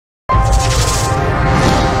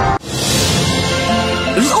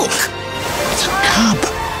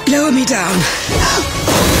down.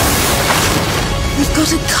 We've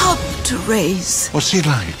got a cub to raise. What's he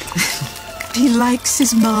like? He likes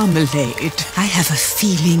his marmalade. I have a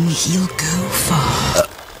feeling he'll go far.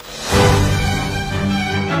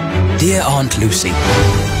 Dear Aunt Lucy,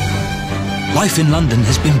 life in London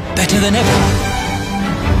has been better than ever.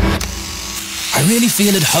 I really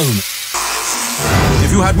feel at home.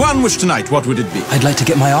 If you had one wish tonight, what would it be? I'd like to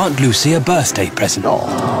get my Aunt Lucy a birthday present.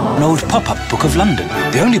 An old pop-up book of London.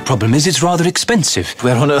 The only problem is it's rather expensive.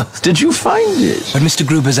 Where on earth did you find it? At Mr.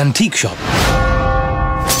 Gruber's antique shop.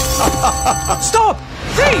 Stop!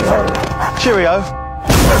 Thief! Cheerio.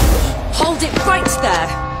 Hold it right there.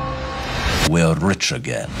 We're rich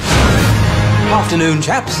again. Afternoon,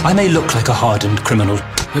 chaps. I may look like a hardened criminal,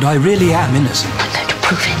 but I really am innocent. I'm going to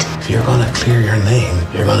prove it. If you're gonna clear your name,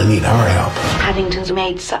 you're gonna need our help. Paddington's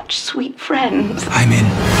made such sweet friends. I'm in.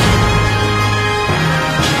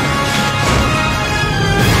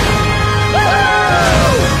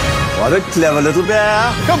 What a clever little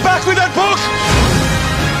bear. Come back with that book!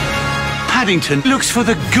 Paddington looks for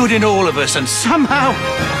the good in all of us, and somehow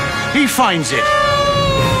he finds it.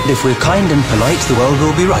 If we're kind and polite, the world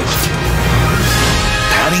will be right.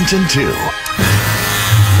 Paddington 2.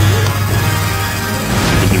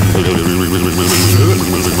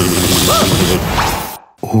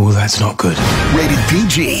 Oh, that's not good. Rated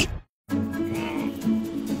PG.